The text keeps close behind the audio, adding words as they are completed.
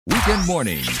Weekend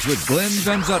mornings with Glenn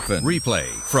Van Zutphen. Replay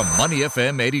from Money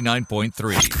FM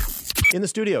 89.3. In the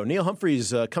studio, Neil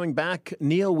Humphreys coming back.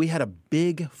 Neil, we had a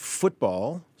big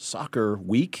soccer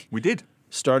week. We did.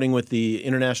 Starting with the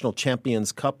International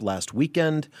Champions Cup last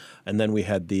weekend, and then we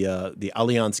had the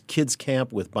Allianz Kids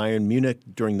Camp with Bayern Munich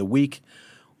during the week.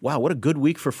 Wow, what a good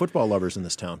week for football lovers in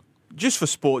this town. Just for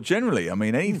sport generally. I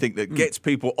mean, anything that gets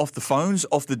people off the phones,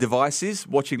 off the devices,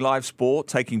 watching live sport,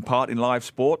 taking part in live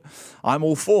sport, I'm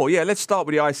all for. Yeah, let's start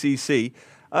with the ICC.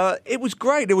 It was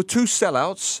great. There were two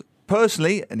sellouts.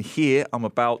 Personally, and here I'm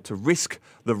about to risk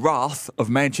the wrath of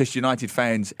Manchester United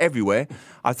fans everywhere.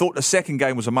 I thought the second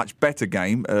game was a much better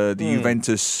game, the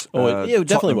Juventus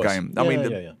Tottenham game. I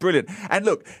mean, brilliant. And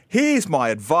look, here's my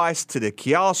advice to the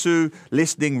Kiasu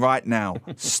listening right now.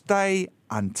 Stay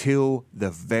until the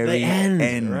very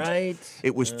end. Right?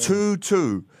 It was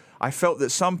 2-2. I felt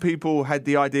that some people had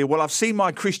the idea, well, I've seen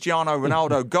my Cristiano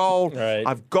Ronaldo goal. Right.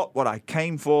 I've got what I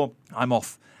came for. I'm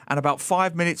off. And about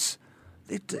 5 minutes...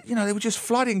 they were just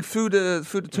flooding through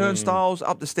the turnstiles,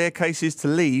 up the staircases to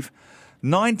leave.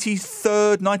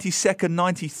 92nd,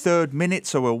 93rd minute,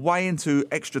 so we're way into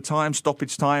extra time,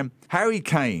 stoppage time. Harry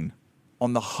Kane,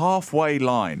 on the halfway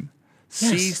line,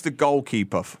 sees the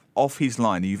goalkeeper off his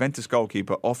line, the Juventus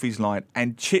goalkeeper off his line,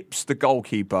 and chips the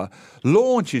goalkeeper,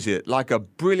 launches it like a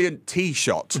brilliant tee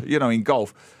shot, in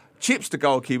golf. Chips the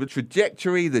goalkeeper,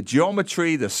 trajectory, the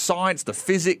geometry, the science, the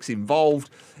physics involved.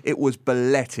 It was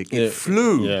balletic. It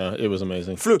flew. Yeah, it was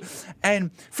amazing. Flew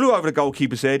over the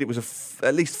goalkeeper's head. It was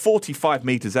at least 45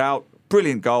 metres out.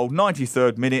 Brilliant goal.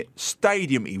 93rd minute.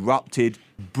 Stadium erupted.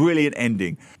 Brilliant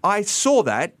ending. I saw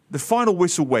that. The final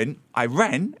whistle went. I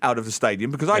ran out of the stadium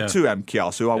because I too am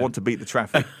Kiasu. I want to beat the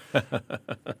traffic.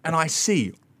 And I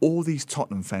see all these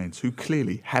Tottenham fans who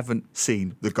clearly haven't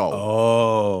seen the goal.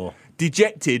 Oh.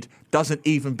 Dejected doesn't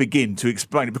even begin to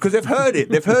explain it because they've heard it.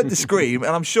 They've heard the scream,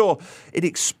 and I'm sure it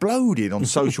exploded on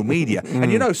social media.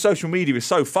 And social media is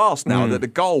so fast now that the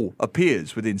goal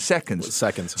appears within seconds.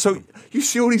 So you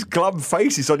see all these glum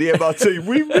faces on the MRT.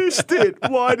 We missed it.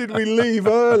 Why did we leave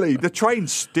early? The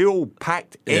train's still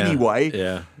packed anyway.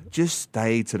 Yeah. Just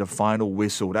stay to the final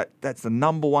whistle. That's the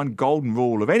number one golden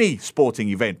rule of any sporting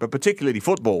event, but particularly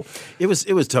football. It was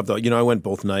tough, though. I went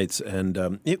both nights,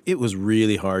 and it was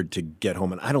really hard to get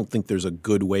home. And I don't think there's a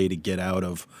good way to get out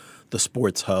of the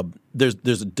sports hub. There's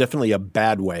definitely a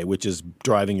bad way, which is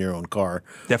driving your own car,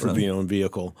 or your own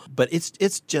vehicle. But it's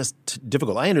just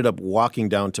difficult. I ended up walking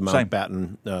down to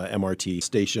Mountbatten MRT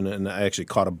station, and I actually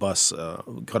caught a bus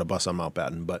on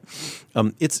Mountbatten. But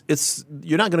it's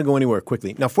you're not going to go anywhere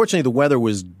quickly. Now, fortunately, the weather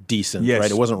was decent, right?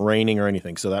 It wasn't raining or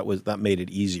anything, so that made it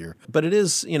easier. But it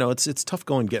is, it's tough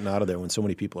getting out of there when so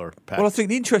many people are packed. Well, I think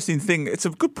the interesting thing, it's a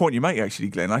good point you make, actually,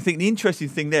 Glenn. I think the interesting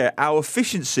thing there, our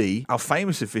efficiency, our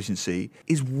famous efficiency,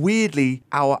 is weirdly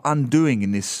our undoing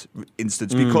in this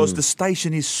instance because the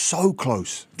station is so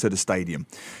close to the stadium.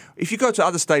 If you go to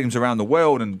other stadiums around the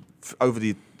world, and over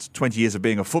the 20 years of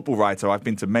being a football writer, I've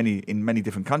been to many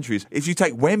different countries. If you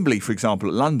take Wembley, for example,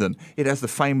 at London, it has the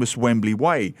famous Wembley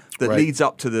Way that leads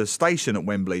up to the station at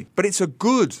Wembley. But it's a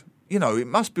good... it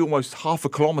must be almost half a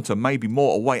kilometre, maybe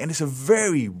more away, and it's a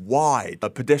very wide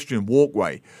pedestrian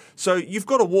walkway. So you've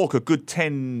got to walk a good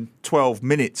 10, 12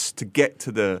 minutes to get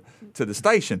to the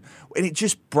station, and it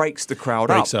just breaks the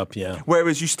crowd up. Breaks up, yeah.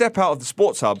 Whereas you step out of the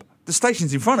sports hub, the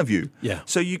station's in front of you. Yeah.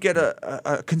 So you get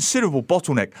a considerable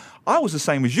bottleneck. I was the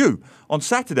same as you. On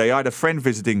Saturday, I had a friend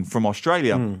visiting from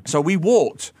Australia, so we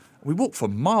walked. We walked for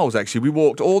miles, actually. We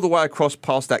walked all the way across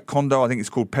past that condo, I think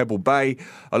it's called Pebble Bay,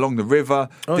 along the river.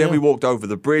 We walked over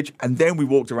the bridge, and then we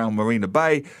walked around Marina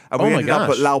Bay, and we ended up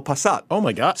at Lau Pa Sat. Oh,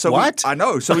 my God. So what? I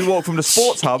know. So we walked from the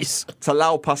sports hub to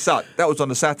Lau Pa Sat. That was on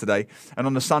the Saturday, and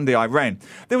on the Sunday I ran.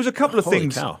 There was a couple of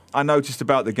things I noticed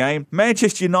about the game.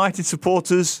 Manchester United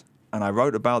supporters... and I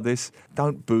wrote about this,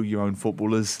 don't boo your own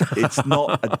footballers. It's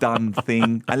not a done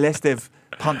thing. Unless they've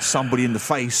punched somebody in the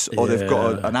face or they've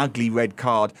got an ugly red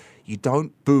card, you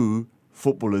don't boo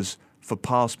footballers for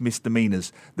past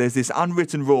misdemeanours. There's this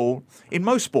unwritten rule in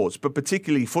most sports, but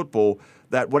particularly football,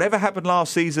 that whatever happened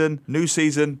last season, new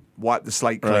season, wipe the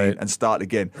slate clean and start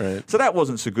again. Right. So that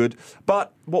wasn't so good.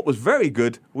 But what was very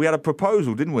good, we had a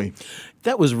proposal, didn't we?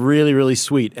 That was really, really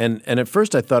sweet. And at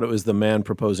first I thought it was the man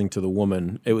proposing to the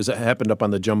woman. It happened up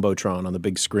on the Jumbotron on the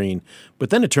big screen. But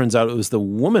then it turns out it was the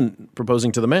woman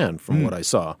proposing to the man, from what I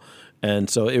saw.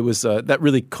 And so it was that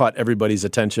really caught everybody's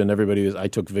attention. I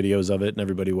took videos of it, and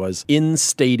everybody was in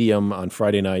stadium on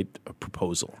Friday night. A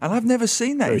proposal, and I've never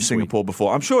seen that in Singapore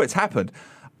before. I'm sure it's happened.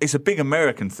 it's a big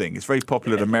American thing. It's very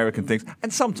popular at American things.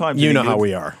 And sometimes You know England, how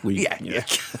we are. Yeah.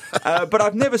 But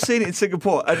I've never seen it in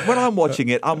Singapore. And when I'm watching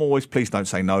it, I'm always, please don't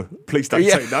say no. Please don't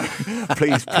say no.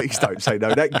 Please don't say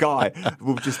no. That guy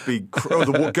will just be, or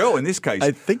the girl in this case.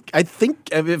 I think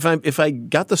if I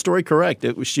got the story correct,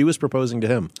 she was proposing to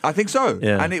him. I think so.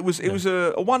 Yeah. And it was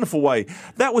a wonderful way.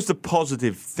 That was the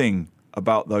positive thing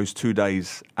about those 2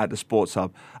 days at the Sports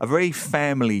Hub. A very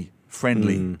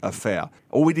family-friendly affair.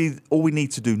 All we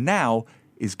need to do now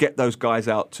is get those guys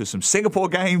out to some Singapore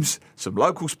games, some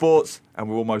local sports, and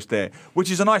we're almost there. Which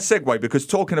is a nice segue, because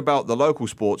talking about the local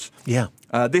sports,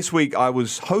 this week I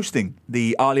was hosting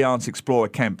the Allianz Explorer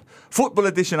Camp, Football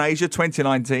Edition Asia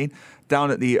 2019,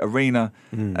 down at the arena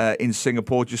in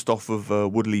Singapore, just off of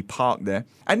Woodley Park there.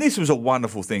 And this was a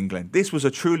wonderful thing, Glenn. This was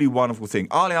a truly wonderful thing.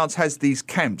 Allianz has these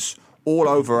camps all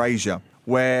over Asia,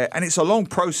 and it's a long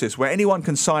process where anyone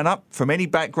can sign up from any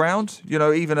background,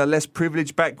 even a less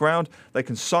privileged background. They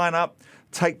can sign up,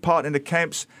 take part in the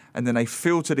camps, and then they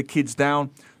filter the kids down.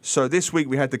 So this week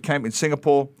we had the camp in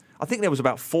Singapore. I think there was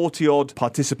about 40-odd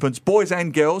participants, boys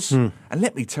and girls. And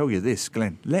let me tell you this,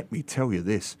 Glenn,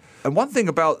 And one thing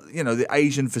about, the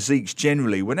Asian physiques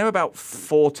generally, when they're about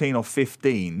 14 or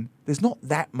 15, there's not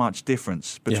that much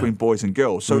difference between boys and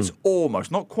girls. So it's almost,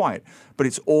 not quite, but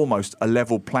it's almost a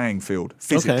level playing field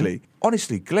physically. Okay.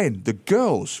 Honestly, Glenn, the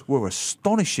girls were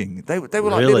astonishing. They were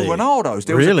like little Ronaldos.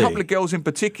 There was a couple of girls in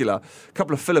particular, a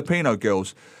couple of Filipino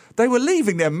girls. They were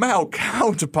leaving their male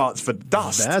counterparts for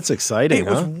dust. That's exciting. It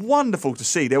was wonderful to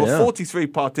see. There were 43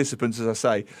 participants, as I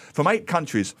say, from 8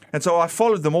 countries. And so I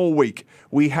followed them all week.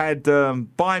 We had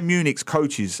Bayern Munich's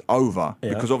coaches over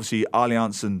because obviously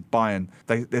Allianz and Bayern,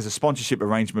 there's a sponsorship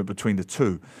arrangement between the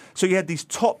two. So you had these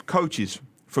top coaches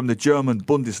from the German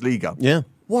Bundesliga. Yeah.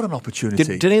 What an opportunity.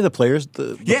 Did any of the players?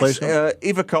 Yes,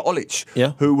 Ivica Olic,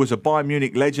 who was a Bayern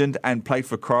Munich legend and played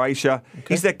for Croatia.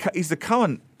 Okay. He's the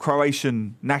current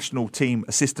Croatian national team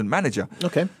assistant manager.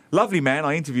 Okay. Lovely man.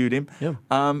 I interviewed him. Yeah.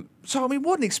 So,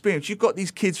 what an experience. You've got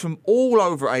these kids from all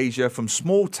over Asia, from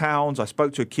small towns. I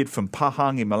spoke to a kid from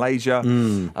Pahang in Malaysia,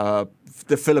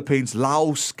 the Philippines,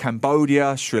 Laos,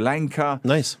 Cambodia, Sri Lanka,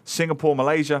 Singapore,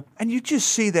 Malaysia. And you just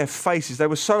see their faces. They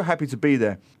were so happy to be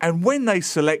there. And when they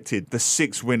selected the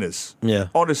 6 winners,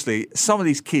 honestly, some of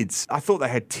these kids, I thought they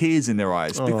had tears in their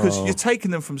eyes because you're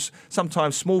taking them from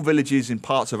sometimes small villages in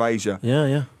parts of Asia.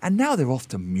 And now they're off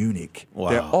to Munich. Wow.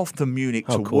 They're off to Munich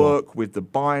to work with the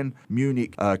Bayern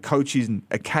Munich coaches and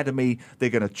academy. They're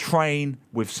going to train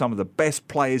with some of the best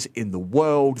players in the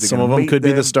world. Some of them could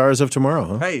be the stars of tomorrow,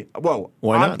 huh? Hey,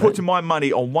 I'm putting my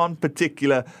money on one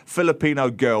particular Filipino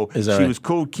girl. She was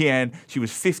called Kian. She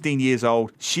was 15 years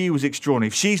old. She was extraordinary.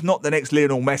 If she's not the next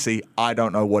Lionel Messi, I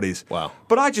don't know what is. Wow.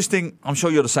 But I just think, I'm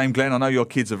sure you're the same, Glenn. I know your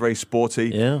kids are very sporty.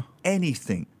 Yeah.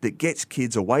 Anything that gets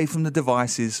kids away from the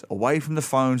devices, away from the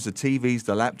phones, the TVs,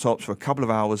 the laptops for a couple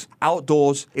of hours,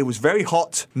 outdoors. It was very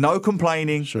hot, no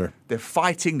complaining. Sure. They're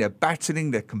fighting, they're battling,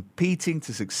 they're competing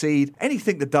to succeed.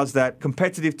 Anything that does that,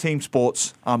 competitive team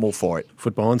sports, I'm all for it.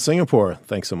 Football in Singapore.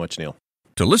 Thanks so much, Neil.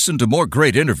 To listen to more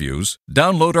great interviews,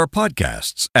 download our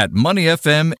podcasts at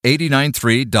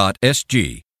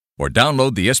moneyfm893.sg or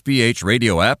download the SPH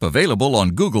radio app available on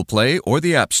Google Play or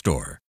the App Store.